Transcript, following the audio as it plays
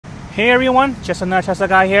Hey everyone, just another Tesla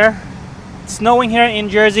guy here. It's snowing here in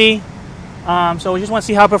Jersey, so we just want to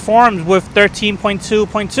see how it performs with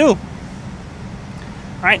 13.2.2.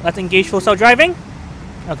 Alright, let's engage full self driving.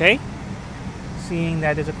 Okay, seeing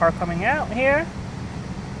that there's a car coming out here.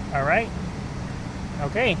 Alright,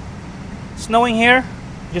 okay, snowing here,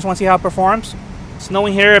 just want to see how it performs.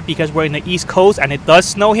 Snowing here because we're in the East Coast and it does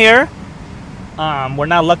snow here. We're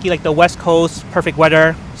not lucky like the West Coast, perfect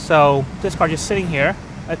weather. So this car just sitting here.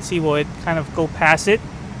 Let's see, will it kind of go past it?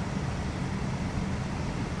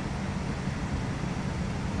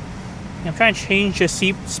 I'm trying to change the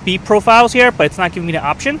speed profiles here, but it's not giving me the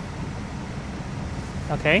option.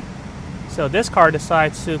 Okay, so this car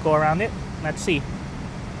decides to go around it. Let's see.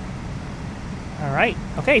 Alright,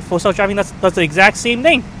 okay, full self-driving does the exact same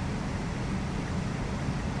thing.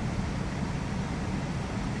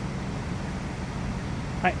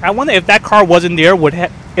 I wonder if that car wasn't there, would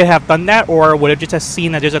it have done that, or would it just have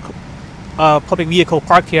seen that there's a public vehicle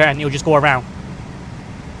parked here and it would just go around?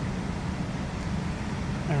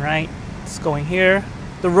 Alright, it's going here.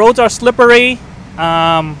 The roads are slippery.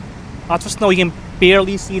 Lots of snow. You can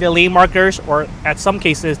barely see the lane markers, or at some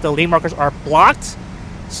cases the lane markers are blocked.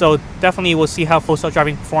 So definitely we'll see how full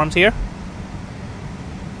self-driving performs here.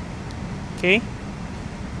 Okay.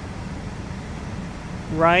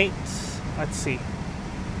 Right. Let's see.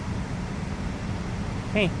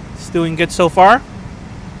 Okay, it's doing good so far.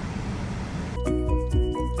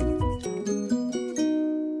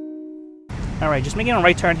 Alright, just making a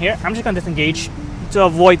right turn here. I'm just going to disengage to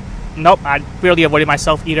avoid... Nope, I barely avoided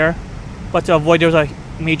myself either. But to avoid there's a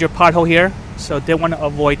major pothole here. So did want to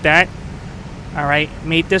avoid that. Alright,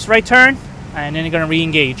 made this right turn. And then you're going to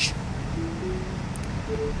re-engage.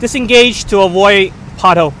 Disengage to avoid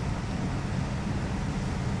pothole.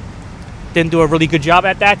 Didn't do a really good job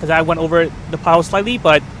at that because I went over the pothole slightly,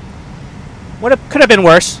 but could have been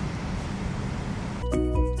worse.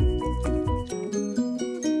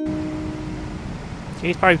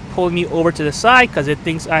 Okay, it's probably pulling me over to the side because it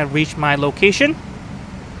thinks I reached my location.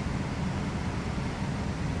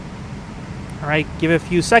 Alright, give it a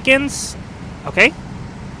few seconds. Okay.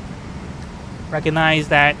 Recognize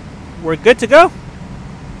that we're good to go.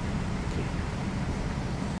 Okay.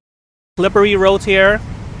 Slippery roads here.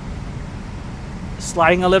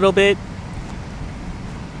 Sliding a little bit.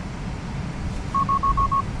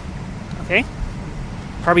 Okay.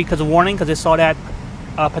 Probably because of warning, because it saw that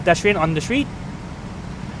pedestrian on the street.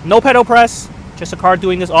 No pedal press. Just a car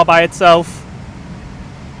doing this all by itself.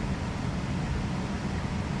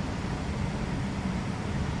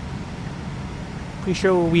 Pretty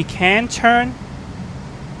sure we can turn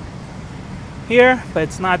here, but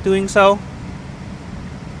it's not doing so.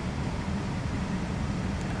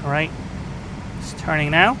 Alright. It's turning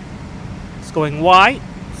now. It's going wide.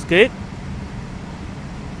 It's good.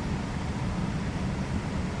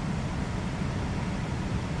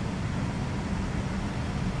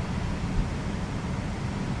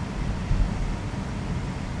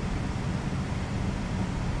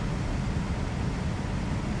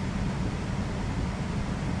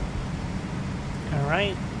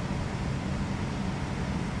 Alright.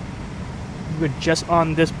 We're just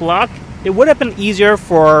on this block. It would have been easier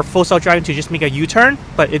for full self-driving to just make a U-turn,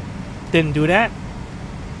 but it didn't do that.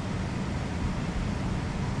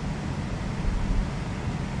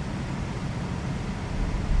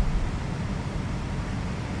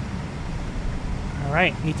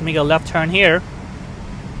 Alright, need to make a left turn here.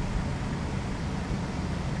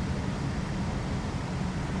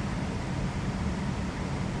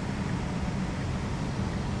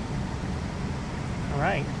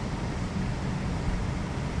 Alright.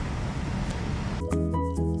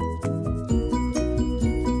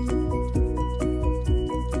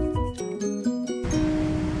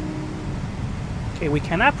 Okay, we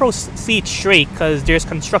cannot proceed straight because there's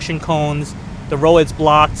construction cones. The road is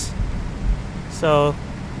blocked. So,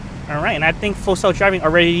 alright, and I think full self-driving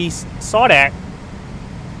already saw that.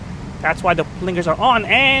 That's why the blinkers are on,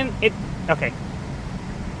 and it... Okay.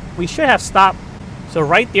 We should have stopped. So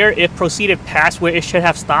right there, it proceeded past where it should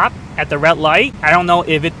have stopped at the red light. I don't know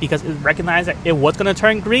if it, because it recognized that it was going to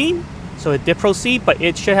turn green. So it did proceed, but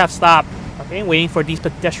it should have stopped. Okay, waiting for these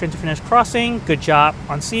pedestrians to finish crossing. Good job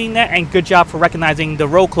on seeing that, and good job for recognizing the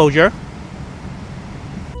road closure.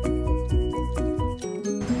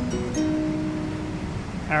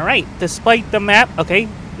 Alright, despite the map, okay,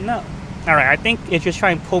 no. Alright, I think it's just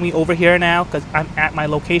trying to pull me over here now because I'm at my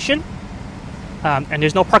location. And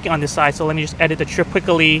there's no parking on this side, so let me just edit the trip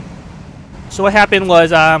quickly. So what happened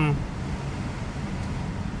was,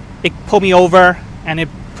 it pulled me over and it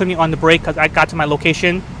put me on the brake because I got to my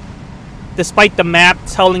location. Despite the map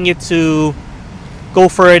telling it to go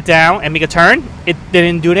further down and make a turn. It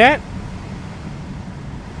didn't do that.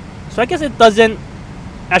 So I guess it doesn't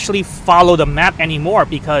actually follow the map anymore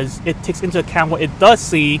because it takes into account what it does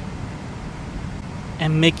see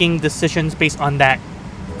and making decisions based on that.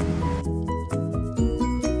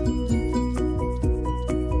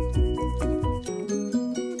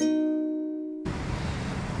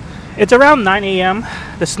 It's around 9 a.m.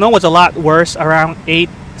 The snow was a lot worse around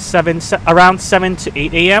 7 to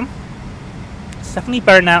 8 a.m. It's definitely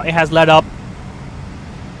better now. It has let up.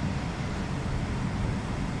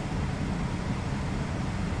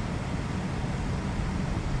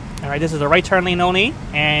 Alright, this is the right turn lane only,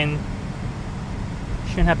 and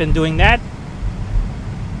shouldn't have been doing that.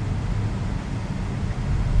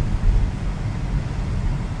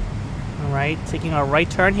 Alright, taking a right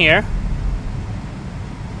turn here.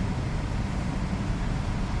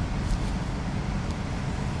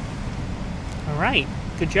 Alright,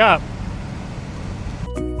 good job.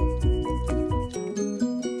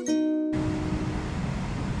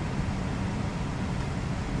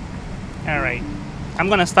 Alright. I'm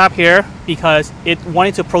gonna stop here because it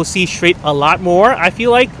wanted to proceed straight a lot more, I feel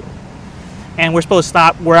like. And we're supposed to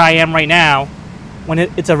stop where I am right now when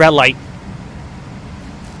it's a red light.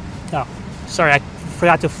 Oh, sorry, I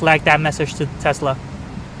forgot to flag that message to Tesla.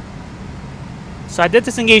 So I did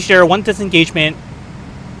disengage there, one disengagement.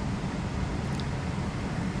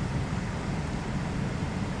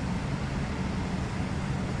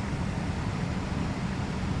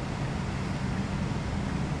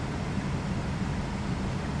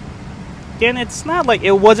 Again, it's not like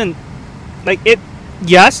it wasn't like it.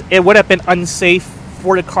 Yes, it would have been unsafe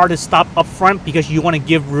for the car to stop up front because you want to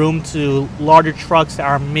give room to larger trucks that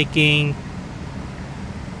are making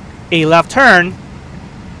a left turn.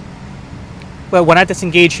 But when I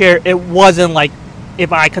disengaged here, it wasn't like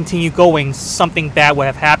if I continue going, something bad would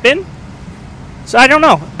have happened. So I don't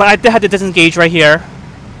know, but I did have to disengage right here.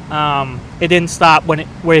 It didn't stop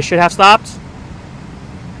where it should have stopped.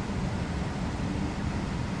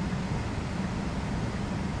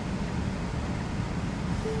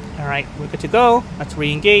 Alright, we're good to go. Let's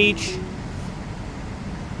re-engage.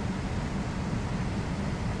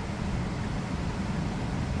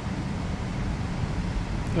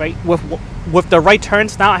 Right, with the right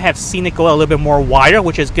turns now, I have seen it go a little bit more wider,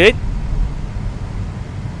 which is good.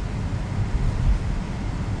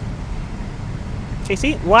 Okay,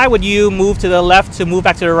 see, why would you move to the left to move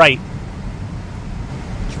back to the right?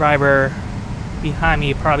 Driver behind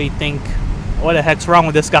me probably think, what the heck's wrong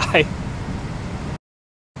with this guy?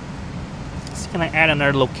 Can I add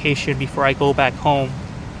another location before I go back home?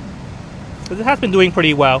 Because it has been doing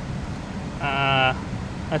pretty well.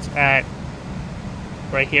 Let's add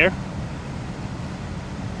right here.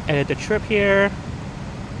 Edit the trip here.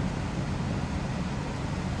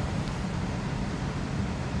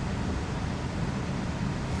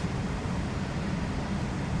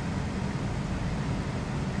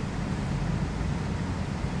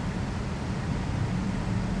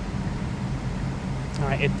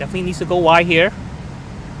 Alright, it definitely needs to go wide here.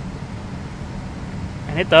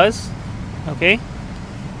 And it does. Okay.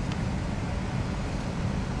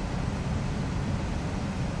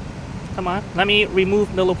 Come on, let me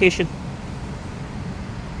remove the location.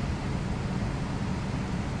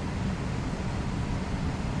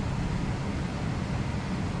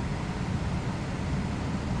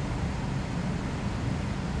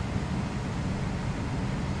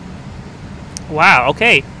 Wow,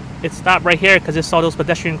 okay. It stopped right here because it saw those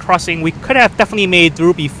pedestrian crossing. We could have definitely made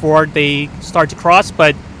through before they start to cross,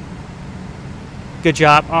 but good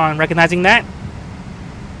job on recognizing that.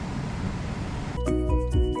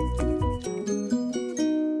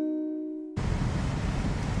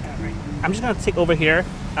 Alright, I'm just gonna take over here,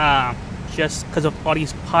 just because of all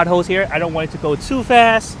these potholes here. I don't want it to go too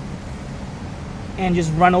fast and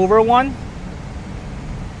just run over one.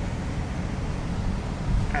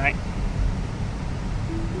 Alright.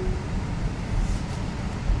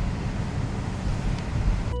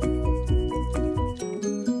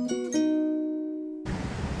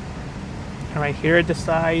 Right here, it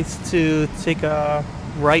decides to take a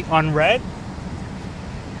right on red.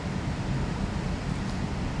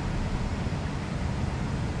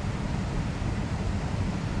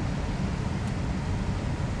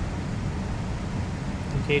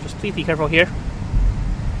 Okay, just please be careful here.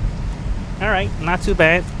 Alright, not too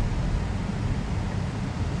bad.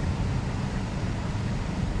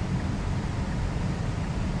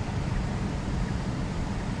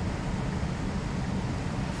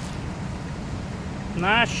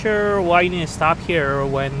 Not sure why you need to stop here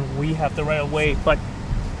when we have the right of way, but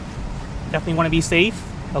definitely want to be safe.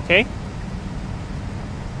 Okay.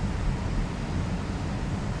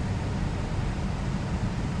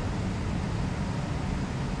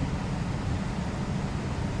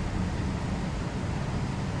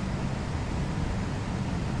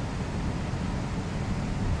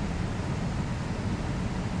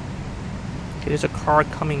 Okay, there's a car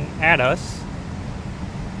coming at us.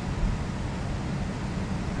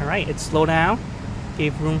 Alright, it slowed down.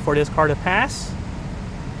 Gave room for this car to pass.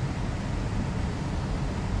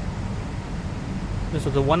 This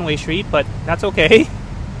was a one-way street, but that's okay.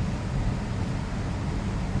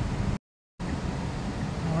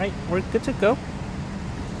 Alright, we're good to go.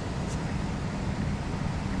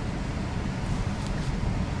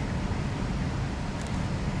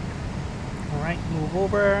 Alright, move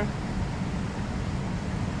over.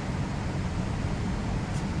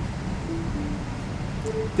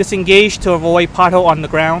 Disengage to avoid pothole on the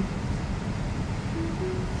ground.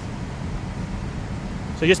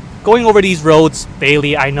 So just going over these roads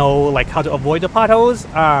daily, I know like how to avoid the potholes.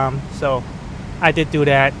 So I did do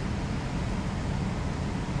that.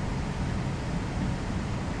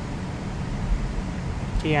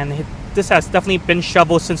 Okay, and this has definitely been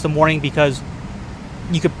shoveled since the morning because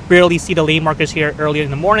you could barely see the lane markers here earlier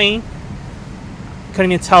in the morning.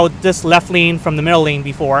 Couldn't even tell this left lane from the middle lane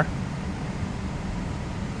before.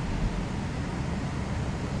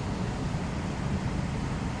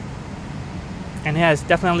 And it has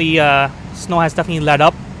definitely, snow has definitely let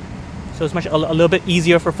up. So it's a little bit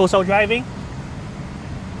easier for full self driving.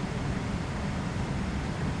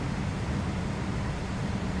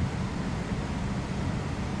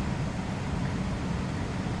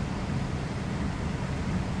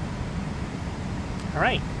 All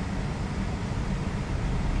right.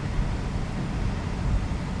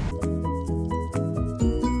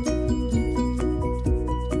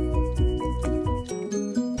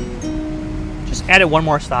 Just added one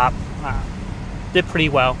more stop. Did pretty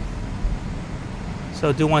well.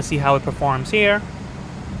 So do want to see how it performs here.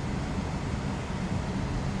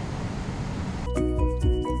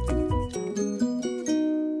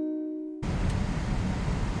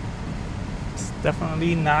 It's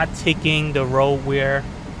definitely not taking the road where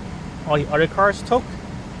all the other cars took.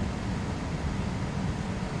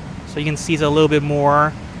 So you can see it's a little bit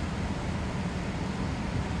more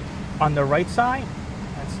on the right side.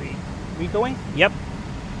 Let's see. Are we going? Yep.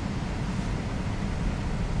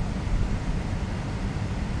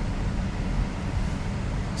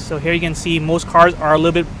 So here you can see most cars are a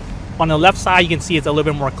little bit on the left side. You can see it's a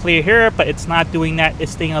little bit more clear here, but it's not doing that.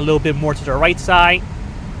 It's staying a little bit more to the right side.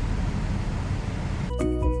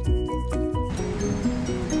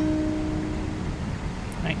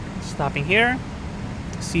 Right, stopping here.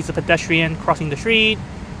 Sees a pedestrian crossing the street.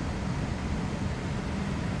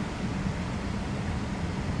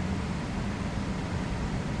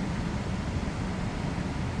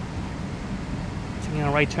 Taking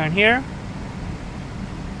a right turn here.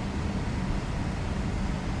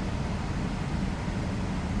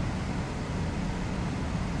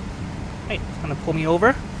 Right, it's gonna pull me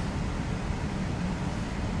over.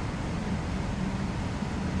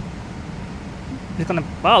 It's gonna,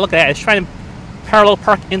 wow, look at that. It's trying to parallel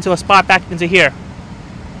park into a spot back into here.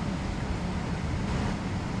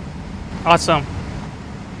 Awesome.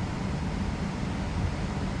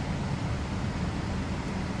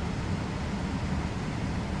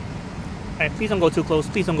 Alright, please don't go too close.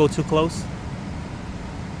 Please don't go too close.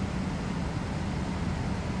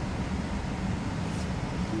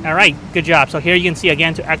 Alright, good job. So here you can see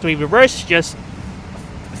again to activate reverse, just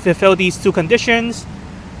fulfill these two conditions.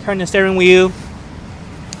 Turn the steering wheel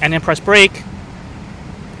and then press brake.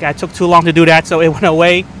 Okay, it took too long to do that, so it went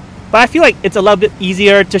away. But I feel like it's a little bit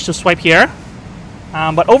easier just to swipe here.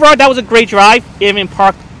 But overall, that was a great drive. Even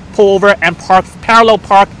parked, pull over, and park, parallel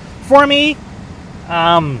park for me.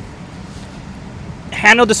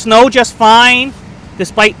 Handled the snow just fine,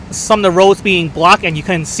 despite some of the roads being blocked and you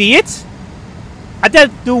couldn't see it. I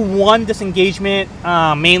did do one disengagement,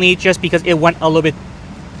 mainly just because it went a little bit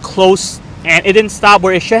close and it didn't stop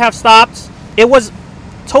where it should have stopped. It was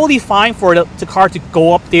totally fine for the car to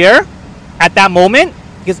go up there at that moment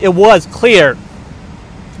because it was clear.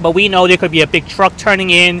 But we know there could be a big truck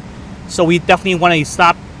turning in, so we definitely want to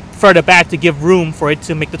stop further back to give room for it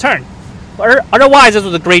to make the turn. But otherwise, this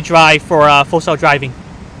was a great drive for full self driving.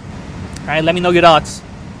 All right, let me know your thoughts.